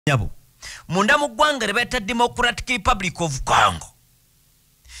nyabo munda mu ggwanga lye bayita Democratic Republic of Congo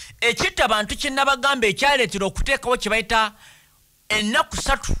ekitta abantu kinnabagamba ekyaleetera okuteekawo kye bayita ennaku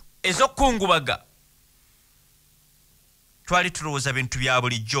 3 ez'okukungubaga. Twali tulowooza bintu bya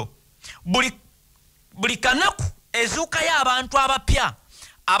bulijjo buli kanaku ezuukayo abantu abapya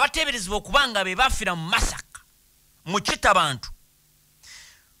abateeberezebwa okuba nga be bafiira mu masaka mu kitta bantu.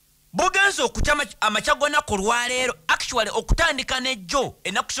 Bugenzo okutya amakya g'olunaku olwaleero actually okutandika n'ejjo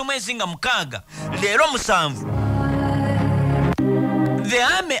ennaku z'omwezi nga 6 leero 7. The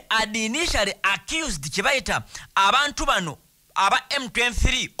army had initially accused kye bayita abantu bano aba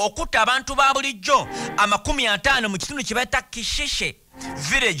M23 okutta abantu ba bulijjo 50 mu kitundu kye bayita Kishishe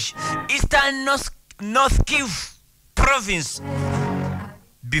village Eastern North Kivu province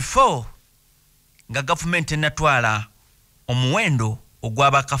before nga government enatwala omuwendo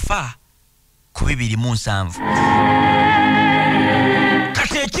ogw'abakafa ku 207.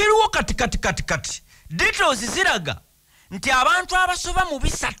 Kati ekiriwo kati details ziraga nti abantu abasoba mu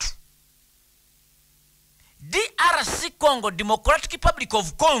 3 DRC Congo Democratic Republic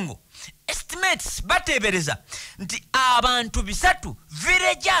of Congo estimates batebereza nti abantu 3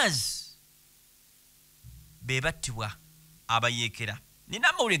 villagers bebattibwa abayekera. Nina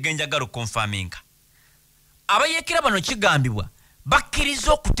amawulire genjagala confirming abayekera bano kigambibwa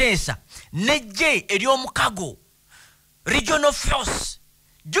bakkiriza okuteesa n'ejje ery'omukago regional force.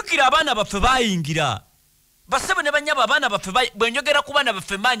 Jukira abaana baffe bayingira basebe ne banyaba abaana baffe bwenjogera ku baana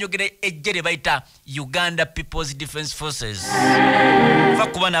baffe manjogera ejje lye bayita Uganda People's Defense Forces. Va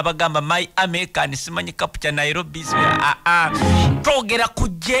ku baana abagamba my American simanyi kapcha Nairobi twogera ku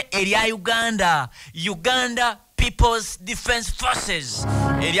jje erya Uganda People's Defense Forces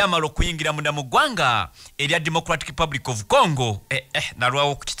eryamala okuyingira munda mu ggwanga erya Democratic Republic of Congo.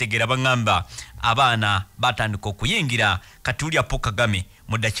 Nalwawo okukitegera bangamba abaana batandika okuyingira kati ulya Paul Kagame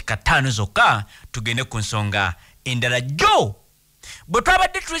mu dakika 5 zokka tugende ku nsonga endala. Jo bwe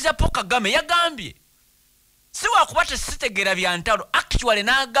twabadde tuliza Paul Kagame yagambye si wakubata sitegera bya ntalo actually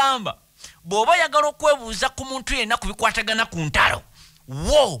n'agamba bw'oba yagala okwebuuza ku muntu yenna ku bikwatagana ku ntalo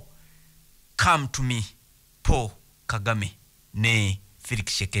wo come to me Paul Kagame ne Felix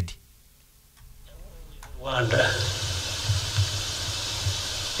Tshisekedi. Wonder.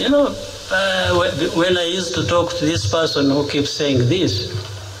 You know, when I used to talk to this person who keeps saying this,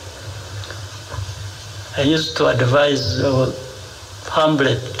 I used to advise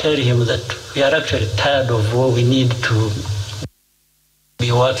humbly tell him that we are actually tired of what we need to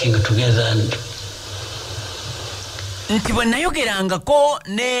be working together and nti bwe nayogerangako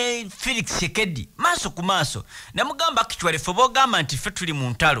ne Felix Tshisekedi maaso ku maaso namugamba actually ffe bogamba nti ffe tuli mu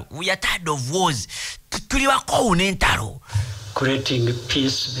ntalo we are tired of wars tuli bakowu n'entalo creating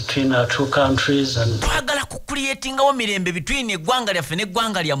peace between our two countries and twagala ku creatingawo mirembe between eggwanga lyaffe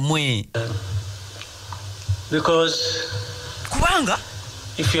n'eggwanga lyammwe because kubanga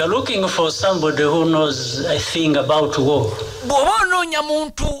if you are looking for somebody who knows a thing about war bw'oba onoonya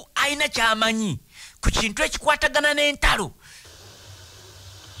muntu alina ky'amanyi ku kintu ekikwatagana n'entalo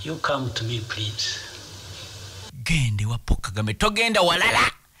you come to me please. Gende wa Paul Kagame togenda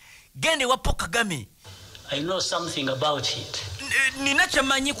walala gende wa Paul Kagame. I know something about it. Nina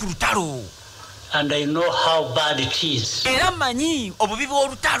kyamanyi ku lutalo and I know how bad it is. Era manyi obubi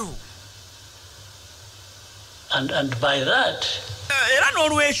bw'olutalo and by that era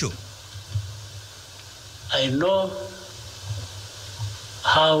n'olwekyo I know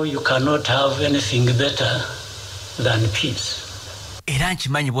how you cannot have anything better than peace. Era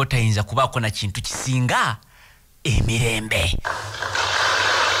nkimanyi bw'otayinza kubaako na kintu kisinga emirembe.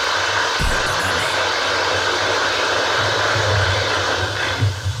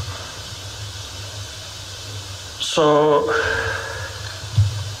 So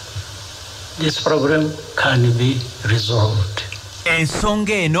this problem can be resolved.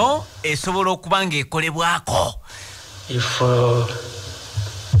 Ensonga eno esobola okuba ng'ekolebwako. If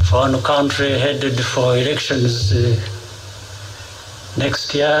one country headed for elections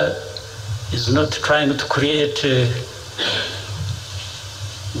next year is not trying to create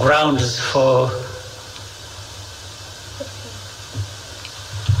grounds for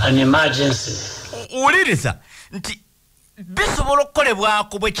an emergency. Uliriza nti bisobola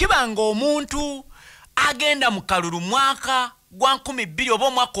okukolebwako bwe kibanga omuntu agenda mu kalulu mwaka gwa 2000 oba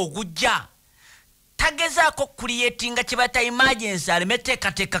omwaka ogujja tagezaako creatinga kye bayita emergency aleme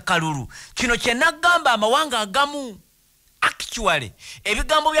teekateeka kalulu. Kino kye nagamba amawanga agamu actually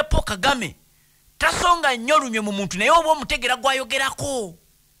ebigambo bya Paul Kagame tasonga nnyo lunywe mu muntu naye oba omutegera gwayogerako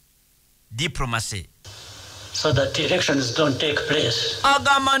diplomacy so that elections don't take place.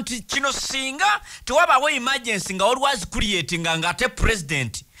 Agamba nti kino singa tewabaawo emergency nga always creating nga ate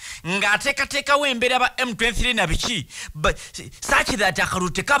president ng'ateekateekawo embeera ba M23 na biki such that akalulu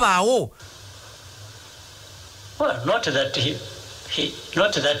tekabaawo. Well, not that he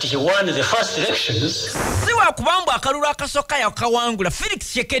won the first elections. Si wakubamba akalulu akasooka yakawangula Felix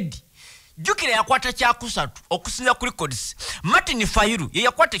Tshisekedi. Jukira yakwata kyakusatu okusinza ku records. Martin Fayulu ye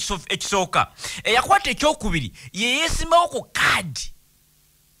yakwata ekisooka. Eyakwata ekyokubiri ye yeesimbawo ku kaadi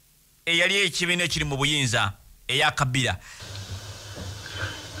eyali ekibiina ekiri mu buyinza eya Kabila.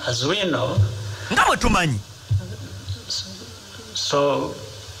 As we know, nga bwe tumanyi. So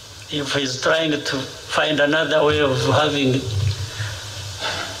if he's trying to find another way of having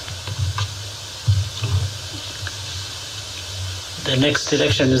the next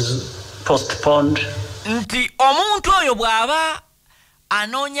election is postponed. Nti omuntu oyo bw'aba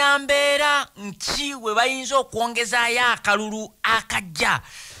anoonya mbeera nki we bayinza okwongezaayo akalulu akajja.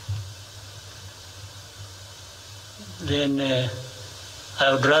 Then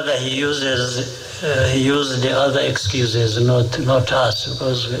I would rather he use the other excuses, not us,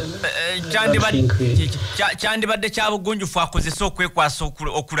 because kyandibadde kya bugunjufu akozesa okwekwasa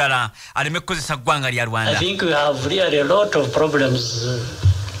okulala aleme kukozesa ggwanga lya Rwanda. I think we have really a lot of problems.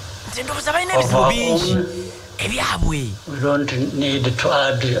 Ndowooza balina ebizibu bingi ebyabwe. We don't need to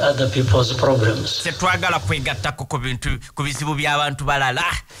add other people's problems. Tetwagala kwegattako ku bizibu by'abantu balala.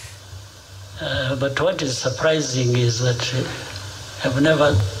 But what is surprising is that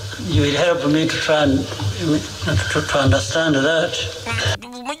you will help me to try and to understand that.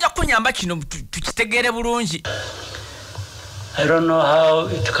 Mujja kunyamba kino tukitegeere bulungi. I don't know how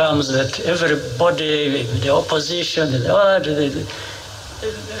it comes that everybody, the opposition,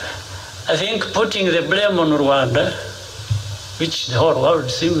 I think putting the blame on Rwanda, which the whole world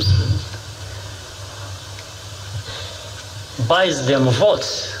seems buys them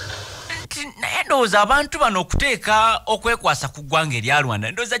votes. Naye ndowooza abantu bano okuteeka okwekwasa ku ggwanga erya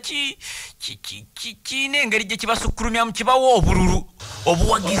Rwanda ndowooza kiina engeri gye kibasukkulumyamu kibawa obululu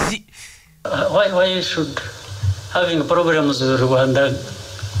obuwagizi. Why should having problems with Rwanda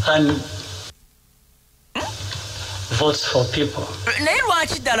and votes for people? Naye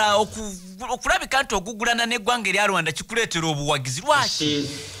lwaki ddala okulabika nti ogugulana n'eggwanga erya Rwanda kikuleetera obuwagizi? Lwaki?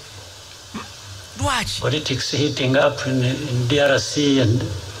 Politics heating up in DRC and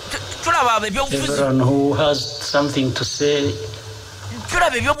everyone who has something to say.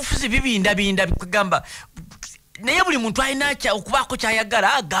 Tulaba ebyobufuzi bibindabinda bikugamba naye buli muntu alina okubaako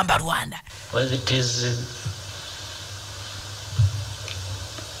kyayagala agamba Rwanda. Well, it is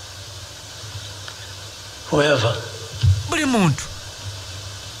whoever. Buli muntu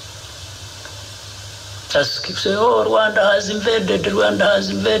just keep saying, oh, Rwanda has invaded.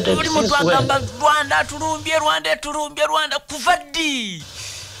 Buli muntu agamba Rwanda tulumbye, Rwanda kuva ddi.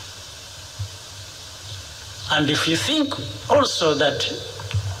 And if you think also that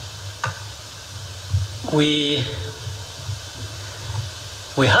we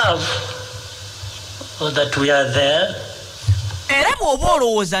have, or that we are there, era bw'oba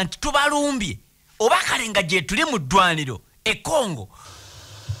olowooza nti tubalumbye oba kale nga gye tuli mu ddwaniro e Congo,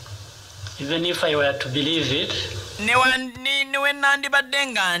 even if I were to believe it, newe nandibadde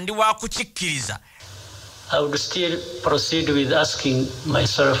nga ndi wa kukikkiriza, I would still proceed with asking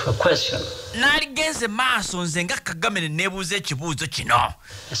myself a question. Naligenze maaso nze nga Kagame ne neebuuza ekibuuzo kino.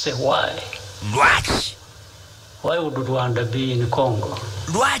 I say, why? Lwaki? Why would Rwanda be in Congo?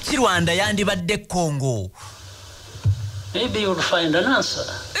 Lwaki Rwanda yandibadde Congo? Maybe you would find an answer.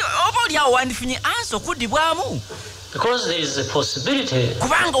 Oba oliawo wandifunye answer okuddibwamu. Because there is a possibility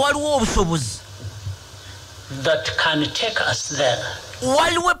kubanga waliwo obusobozi that can take us there.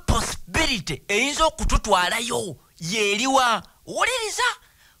 Waliwo possibility eyinza okututwalayo yeeriwa. Wuliriza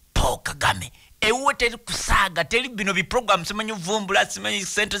Paul Kagame ewe teri kusaaga teri bino biprogram simanyi vumbula simanyi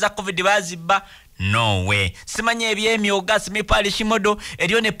sente za covid bazibba. No way. Simanyi ebyemyoga simanyi parish modo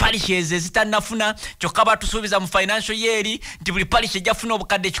eriyo ne parishes ezitanafuna kyokka batusuubiza mu financial year nti buli parish ejafuna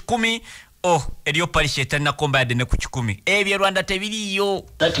obukadde 10. Oh, eriyo parish etanakomba yadde ne ku 10. Ebyo Rwanda tebiriyo.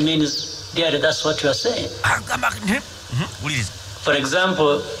 That means, dear, that's what you are saying. For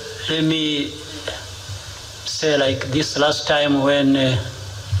example, let me say like this last time when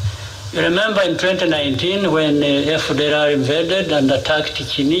you remember in 2019 when FDLR invaded and attacked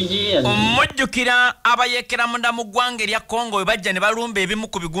Kinigi and mujjukira abayekera munda mu ggwanga erya Congo we bajja ne balumba ebimu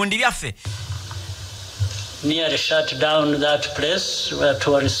ku bigundi byaffe. Nearly shut down that place where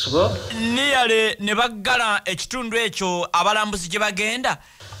tourists go. Nearly ne baggala ekitundu ekyo abalambuzi gye bagenda.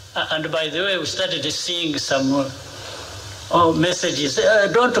 And by the way, we started seeing some messages.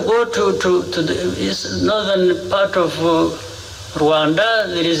 Don't go to the northern part of Rwanda.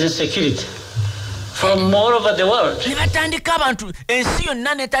 There is insecurity. from all over the world. Ne batandika abantu ensi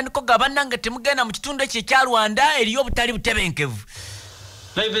yonna netandika ogabannanga temugenda mu kitundu ekyo ekya Rwanda eriyo obutali butebenkevu.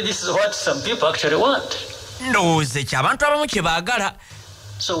 Maybe this is what some people actually want. Ndowooza ekyo abantu abamu kye baagala.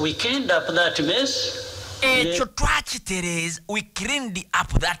 So we cleaned up that mess. Ekyo twakitereeza, we cleaned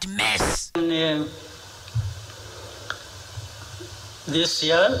up that mess. This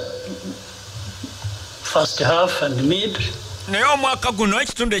year, first half and mid. Naye omwaka guno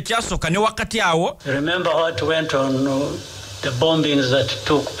ekitundu ekyasooka ne wakati awo. Remember what went on, the bombings that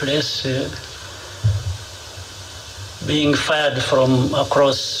took place, being fired from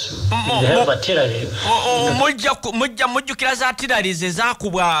across the artillery. Mujjukira za artilleries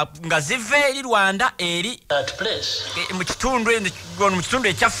ezaakubwa nga ziva eri Rwanda eri that place. Mu kitundu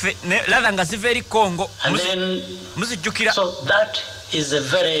ekyaffe latha nga ziva eri Congo. Muzijjukira. So that is a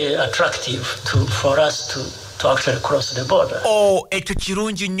very attractive for us to actually cross the border. Oh, ekyo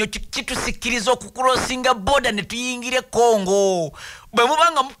kirungi nnyo kitusikiriza okukrossinga border ne tuyingire Congo. Bwe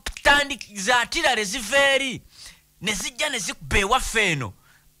mubanga mutandikiza artillery ziva eri ne zijja ne zikuba ewaffe eno.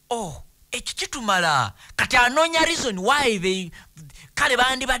 Oh, ekyo kitumala. Kati anoonya reason why kale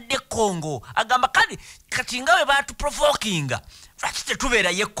bandibadde Congo. Agamba kati nga bwe baatuprovokinga lwaki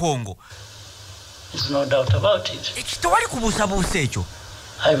tetubeerayo Congo. There's no doubt about it. Ekyo tewali kubuusabuusa ekyo.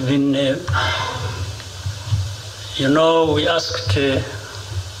 I've been, we asked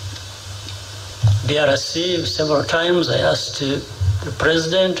DRC several times. I asked the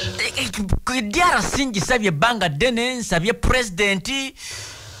president. DRC ngisabye ebbanga ddene, nsabye president to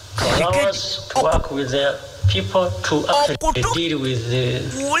allow us to work with their people to actually deal with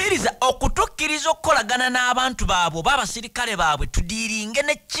Uwuliriza okutukkiriza okukolagana n'abantu baabwe b'abasirikale baabwe tudiiringe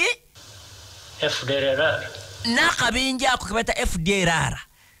neki FDLR. N'akabinja ako ke bayita FDLR.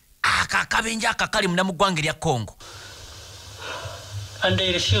 Akabinja akakali munda mu ggwanga erya Congo. And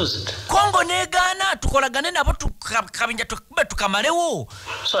they refused. Congo negaana tukolagane nabo kabinja tukamalewo.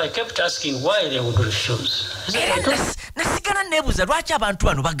 So I kept asking why they would refuse. Nasigala neebuuza lwaki abantu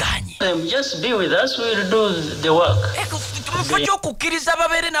bano baganye. Just be with us, we'll do the work. Mufa ky'okukkiriza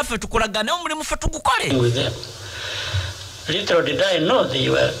babeere naffe tukolagane omulimu ffe tugukole. With them. Little did I know they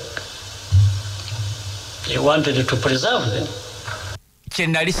wanted to preserve them. Kye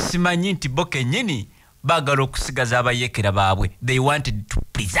nali simanyi nti bo kennyini baagala okusigaza abayekera baabwe. They wanted to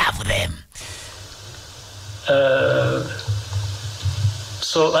preserve them.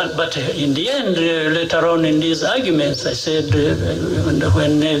 But in the end, later on in these arguments, I said,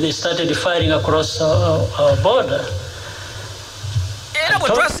 when they started firing across our border, era bwe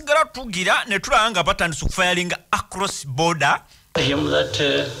twasigala tugira ne tulaba nga batandise okufayalinga across border, him that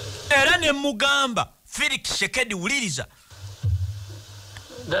era ne mugamba Felix Tshisekedi wuliriza.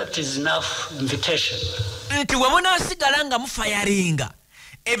 That is enough invitation. Nti we munaasigala nga mufayalinga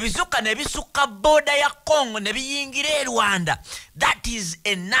ebizuka ne bisukka border ya Congo ne biyingira e Rwanda. That is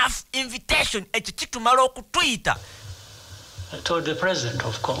enough invitation. Ekyo kitumala okutuyita. I told the president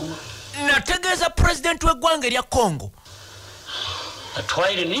of Congo. Nategeeza president w'eggwanga erya Congo. But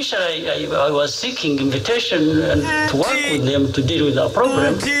while initially I was seeking invitation to work with them to deal with our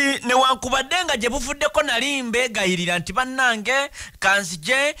problem. Newankubadde nga gye buvuddeko nali mbeegayirira nti bannange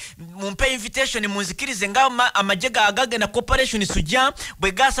kanzije mumpe invitation munzikirize nga amagye gagagenda cooperation sujja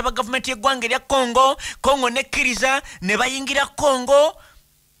bwe gasaba gavumenti y'eggwanga erya Congo nekkiriza ne bayingira Congo.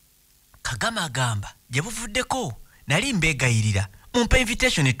 Kagame agamba gye buvuddeko nali mbeegayirira mumpe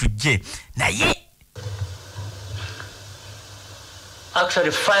invitation tujje naye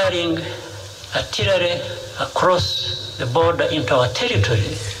actually firing artillery across the border into our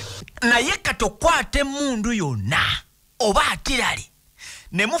territory. Naye katokwate emundu yonna oba artillery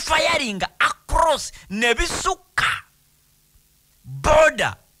ne mufayaringa across ne bisukka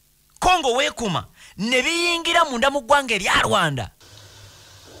border Congo weekuma ne biyingira munda mu ggwanga erya Rwanda.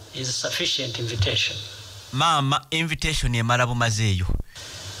 Is sufficient invitation. Mama, invitation emala bumazi eyo.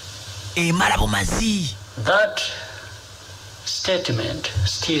 Emala bumazi. That statement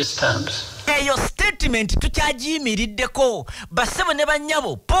still stands. Eyo statement tukyagiyimiriddeko. Basebo ne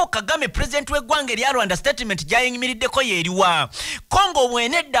bannyabo Paul Kagame president w'eggwanga erya Rwanda statement gyayimiriddeko yeeriwa. Congo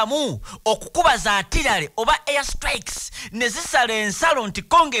bweneddamu okukuba za artillery oba air strikes ne zisala ensalo nti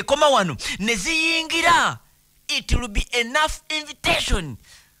Congo ekoma wano ne ziyingira. It will be enough invitation.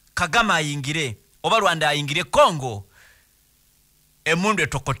 Kagame ayingire oba Rwanda ayingire Congo emundu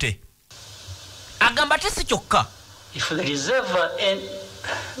etokote. Agamba tesi kyokka. If there is ever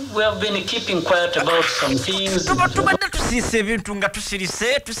we have been keeping quiet about some things. Tubadde tusirise ebintu nga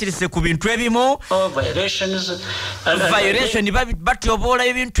tusirise ku bintu ebimu. Violation batyoboola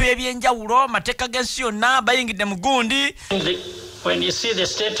ebintu ebyenjawulo amateeka g'ensi yonna bayingidde mu gundi. when you see the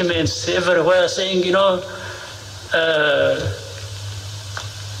statements everywhere saying, you know,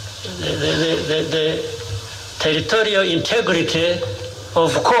 the territorial integrity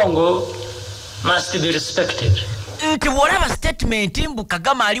of Congo must be respected. Nti whatever statement mbu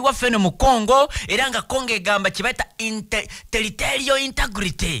Kagame ali waffe no mu Congo era nga Congo egamba kibaita territorial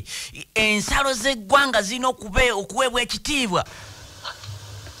integrity ensalo z'eggwanga zirina okuweebwa ekitiibwa.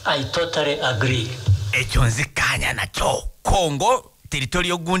 I totally agree. Ekyo nzikkaanya nakyo. Congo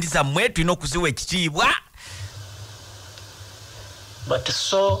territorial gundi zammwe tulina okuziwa ekitiibwa. But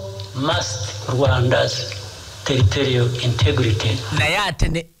so must Rwanda's territorial integrity. Naye ate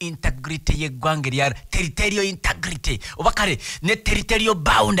ne integrity y'eggwanga erya territorial integrity oba kale ne territorial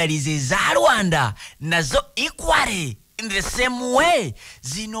boundaries eza Rwanda nazo equally in the same way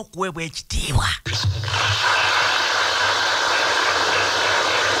zirina okuweebwa ekitiibwa.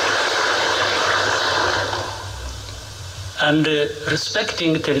 And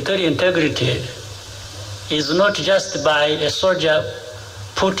respecting territorial integrity is not just by a soldier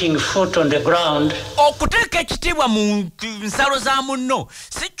putting foot on the ground. Okuteeka ekitiibwa mu nsalo za munno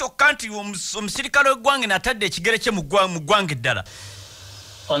si kyokka nti omusirikale w'eggwanga n'atadde ekigere kye mu ggwanga eddala.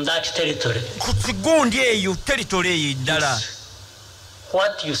 On that territory. Ku kigundi eyo territory eyo eddala.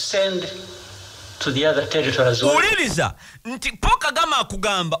 What you send to the other territories. Uliriza nti Paul Kagame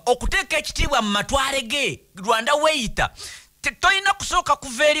akugamba okuteeka ekitiibwa mu matwale ge Rwanda weeyita toyina kusooka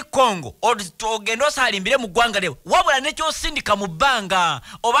kuva eri Congo ogenda osalimbire mu ggwanga lyo wabula nekyosindika mu bbanga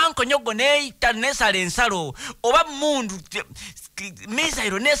oba nkonyogo neeyita nesala ensalo oba mundu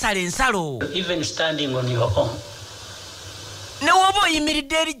misairo nesala ensalo. Even standing on your own. Ne woba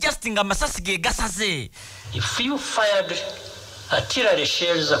oyimiridde eri just nga masasi ge gasaze. If you fired artillery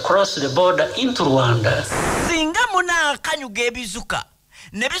shells across the border into Rwanda. Singa munaakanyuga ebizuka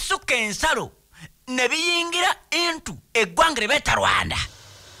ne bisuka ensalo ne biyingira into eggwanga lye beeta Rwanda.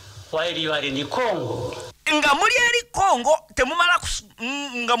 While you are in Congo. Nga muli eri Congo temumala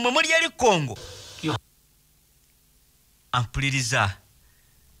nga mwe muli eri Congo. Ampuliriza.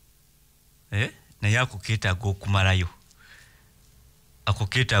 Naye ako keetaaga okumalayo. Ako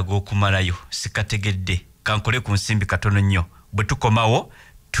keetaaga okumalayo sikategedde kankole ku nsimbi katono nnyo. Bwe tukomawo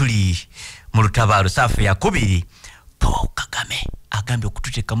tuli mu lutabaalo saafu ya 2 Paul Kagame agambye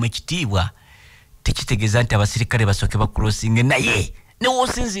okututeekamu ekitiibwa tekitegeeza nti abasirikale basooke bakulosinge naye ne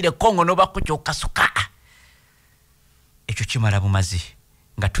woosinziire Congo n'obako kyokasuka ekyo kimala bumazi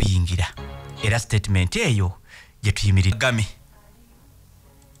nga tuyingira era statement eyo gye tuyimiridde Kagame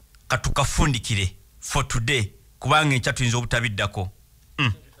katukafundikire for today kubanga enkya tuyinza obutabiddako.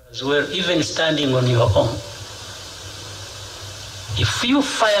 As well, even standing on your own. If you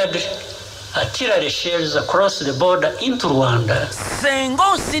fired artillery shells across the border into Rwanda, senga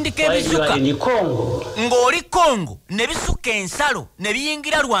osindika ebisuka ng'oli Congo ne bisuka ensalo ne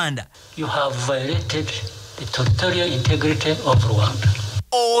biyingira Rwanda, you have violated the territorial integrity of Rwanda.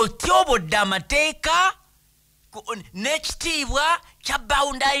 Otyobodde amateeka n'ekitiibwa kya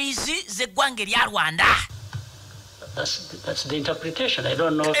boundaries z'eggwanga erya Rwanda. That's the interpretation. I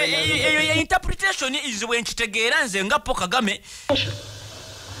don't know. Interpretation is when nkitegeera nze nga Paul Kagame.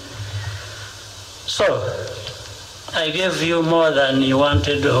 So, I gave you more than you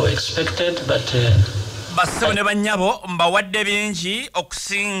wanted or expected, but bassebo ne bannyabo mbawadde bingi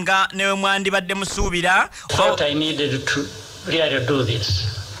okusinga ne bwe mwandibadde musuubira. Thought I needed to really do this.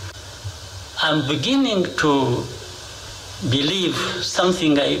 I'm beginning to believe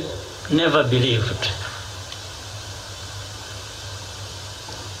something I never believed.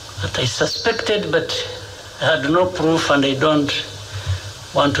 That I suspected, but I had no proof and I don't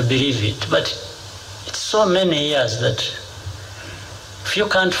want to believe it. But it's so many years that if you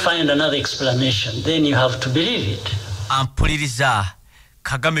can't find another explanation, then you have to believe it. Ampuliriza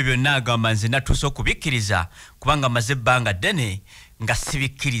Kagame byonna agamba nze natuuse okubikkiriza kubanga maze ebbanga ddene nga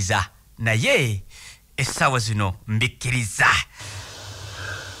sibikkiriza naye essaawa zino mbikkiriza.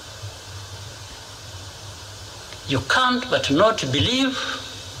 You can't but not believe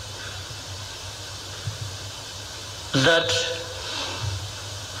that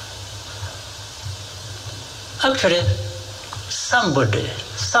actually somebody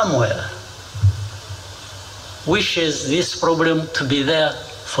somewhere wishes this problem to be there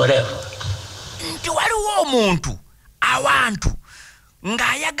forever. Nti waliwo omuntu awantu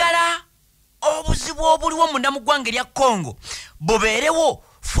ng'ayagala obuzibu obuliwo munda mu ggwanga erya Congo bubeerewo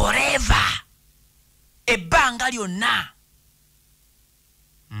forever ebbanga lyonna.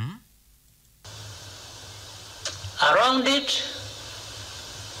 Around it,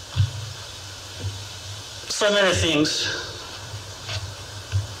 so many things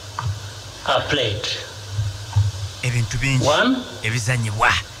are played. ebintu bingi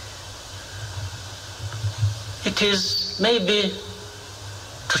ebizanyibwa. It is maybe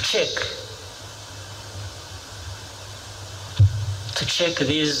to check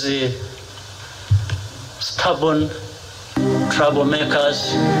these stubborn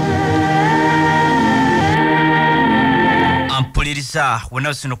troublemakers. Ampuliriza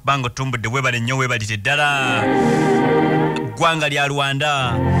wonna sino kubanga otumbudde webale nnyo webalite ddala eggwanga lya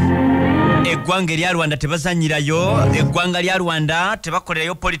Rwanda. Eggwanga lya Rwanda tebazanyirayo, eggwanga lya Rwanda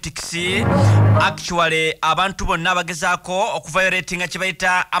tebakolerayo politics. Actually abantu bonna bagezaako okuviolatinga kye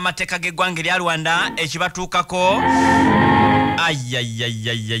bayita amateeka g'eggwanga lya Rwanda ekibatuukako.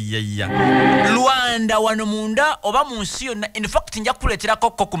 Ayayayayayaya Rwanda wano munda oba mu nsi yonna. In fact nja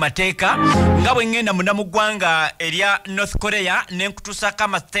kuleeterako ku mateeka nga bwe ngenda munda mu ggwanga erya North Korea ne nkutuusako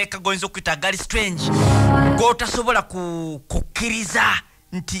amateeka goyinza okuyita gali strange g'otasobola kukkiriza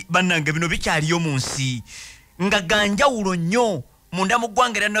nti bannange bino bikyaliyo mu nsi nga ganjawulo nnyo munda mu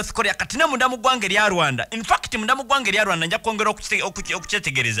ggwanga erya North Korea kati ne munda mu ggwanga erya Rwanda. In fact munda mu ggwanga erya Rwanda nja kwongera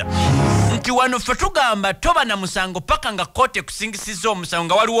okukyetegereza nti wano ffe tugamba toba na musango paka nga kkooti ekusingisiza omusango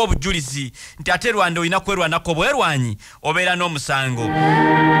nga waliwo obujulizi nti ate Rwanda olina kwerwanako bwerwanyi obeera n'omusango.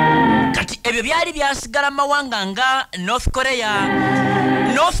 Kati ebyo byali byasigala mawanga nga North Korea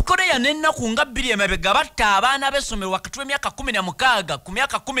n'ennaku nga 2 emabega batta abaana b'essomero wakati w'emyaka 16 ku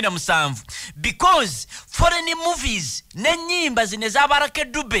myaka 17 because foreign movies n'ennyimba zino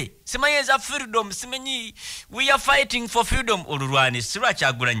ez'Abarakadube simanyi eza freedom simanyi we are fighting for freedom olulwani sirwa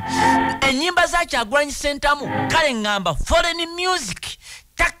Kyagulanyi ennyimba za Kyagulanyi Sentamu kale ngamba foreign music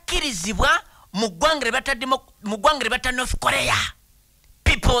takkirizibwa mu ggwanga lye bata North Korea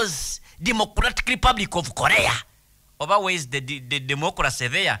People's Democratic Republic of Korea. Oba where is the democracy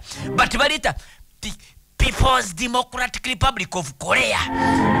there? But balita People's Democratic Republic of Korea.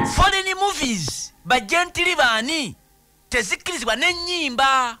 Foreign movies bajentiri bani tezikkirizibwa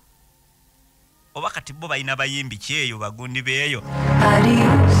n'ennyimba. Oba kati bo balina bayimbi kyeyo bagundi beeyo.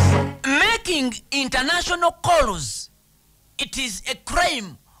 Making international calls, it is a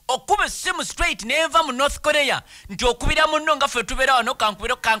crime. Okuba simu straight neva mu North Korea nti okubira munno nga ffe tubeera wano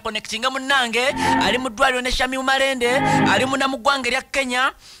kankubiro kanconnectinga munnange ali mu ddwaliro ne Shami Umalende ali mu namuggwanga erya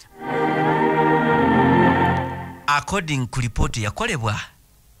Kenya. According ku report yakolebwa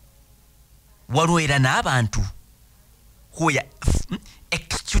waliwo era n'abantu who are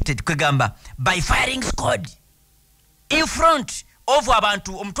executed kwegamba by firing squad in front of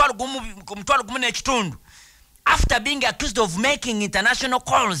abantu omutwalo gumu n'ekitundu after being accused of making international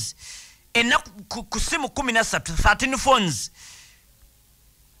calls in kusimu 13 phones.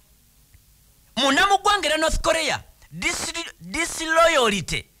 Munamuggwanga North Korea,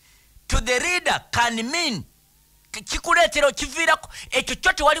 disloyalty to the leader can mean kikuleetera kiviirako ekyo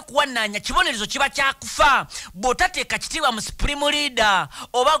kyo tewali kuwannanya kibonerezo kiba kyakufa bw'otateeka kitiibwa mu supreme leader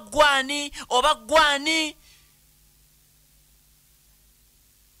oba gwani.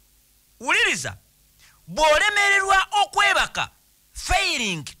 Wuliriza bw'olemererwa okwebaka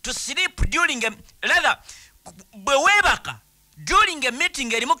failing to sleep during bwe weebaka during a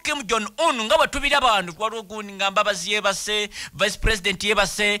meeting erimu Kim Jong-un nga bwe tubiraba abantu waliwo gundi nga Mbabazi yeebase vice president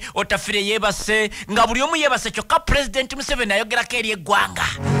yeebase Otafire yeebase nga buli omu yeebase kyokka president Museveni ayogerako eri eggwanga.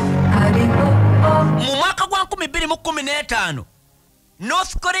 Mu mwaka gwa 2015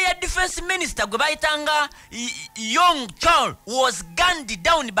 North Korea defense minister gwe bayitanga Yong Chol was gunned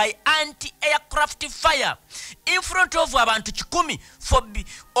down by anti-aircraft fire in front of abantu 10 for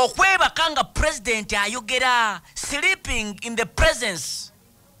okwebaka nga president ayogera sleeping in the presence.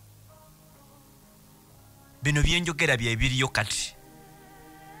 Bino byenjogera bye biriyo kati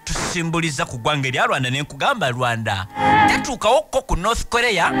tusimbuliza ku ggwanga erya Rwanda nenkugamba Rwanda tetuukawo ko ku North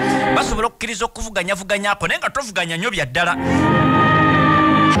Korea basobola okukkiriza okuvuganyavuganyako naye nga tovuganya nnyo bya ddala.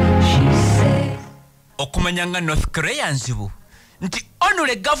 Okumanya nga North Korea nzibu nti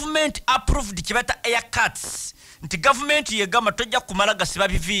only government approved kibata air cuts nti government yegamba tojja kumala gasiba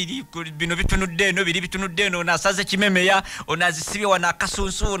biviiri bino bitunudde eno biri bitunudde eno nasaze kimemeya onazisibye wana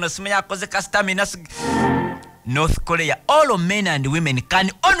akasunsu onasimanya akoze kastamina. North Korea all men and women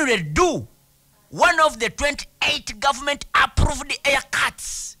can only do one of the 28 government approved air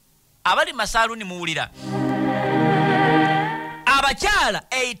cuts. Abali masaluni muwulira abakyala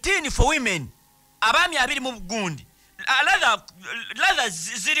 18 for women abami 2 mu gundi ladha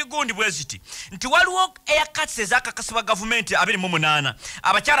ziri gundi bweziti nti waliwo air cuts ezakakasibwa government 28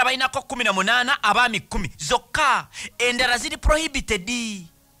 abakyala balinako 18 abami 10 zokka endala ziri prohibited.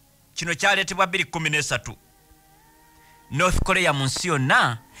 Kino kyaleetebwa 2013. North Korea mu nsi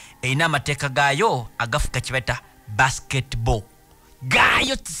yonna erina amateeka gaayo agafuka kibayita basketball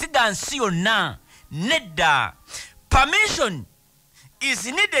gaayo siga nsi yonna nedda permission is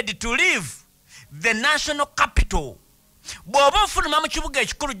needed to leave the national capital. Bw'oba ofuluma mu kibuga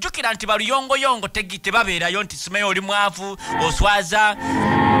ekikulu jjukira nti baluyongoyongo tebabeerayo nti simeyo oli mwavu oswaza.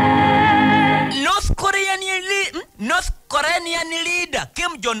 North Korean leader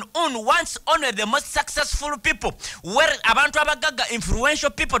Kim Jong-un wants only the most successful people, where abantu abagaga influential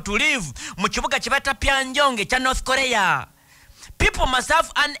people to live mu kibuga kibata Pyongyang cha North Korea. People must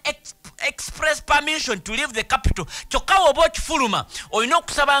have an express permission to leave the capital. Kyokka oba okifuluma olina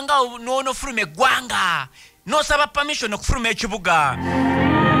okusaba nga n'onofuluma eggwanga n'osaba permission okufuluma ekibuga.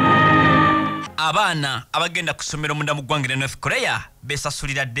 Abaana abagenda ku ssomero munda mu ggwanga lya North Korea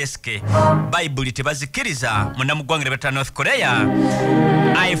besasulira deske. Bayibuli tebazikiriza munda mu ggwanga lya North Korea.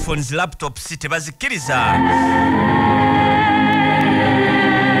 iPhones, laptops tebazikiriza.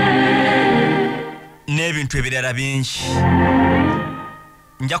 N'ebintu ebirala bingi.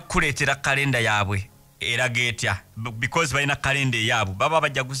 Nja kukuleetera kalenda yaabwe eraga etya because balina kalenda eyaabwe baba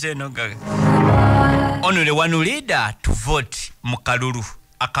bajaguze eno. Only one leader to vote mu kalulu.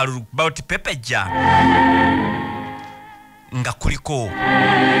 Akalulu ballot paper ja nga kuliko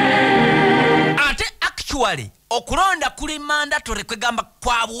ate actually okulonda kuli mandatory kwegamba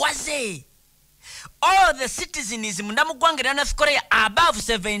kwa buwaze. All the citizens munda mu ggwanga lya North Korea above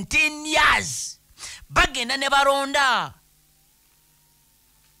 17 years bagenda ne balonda.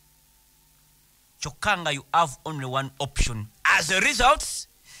 Kyokka you have only one option. As a result,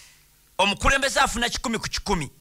 omukulembeze afuna 10 ku 10.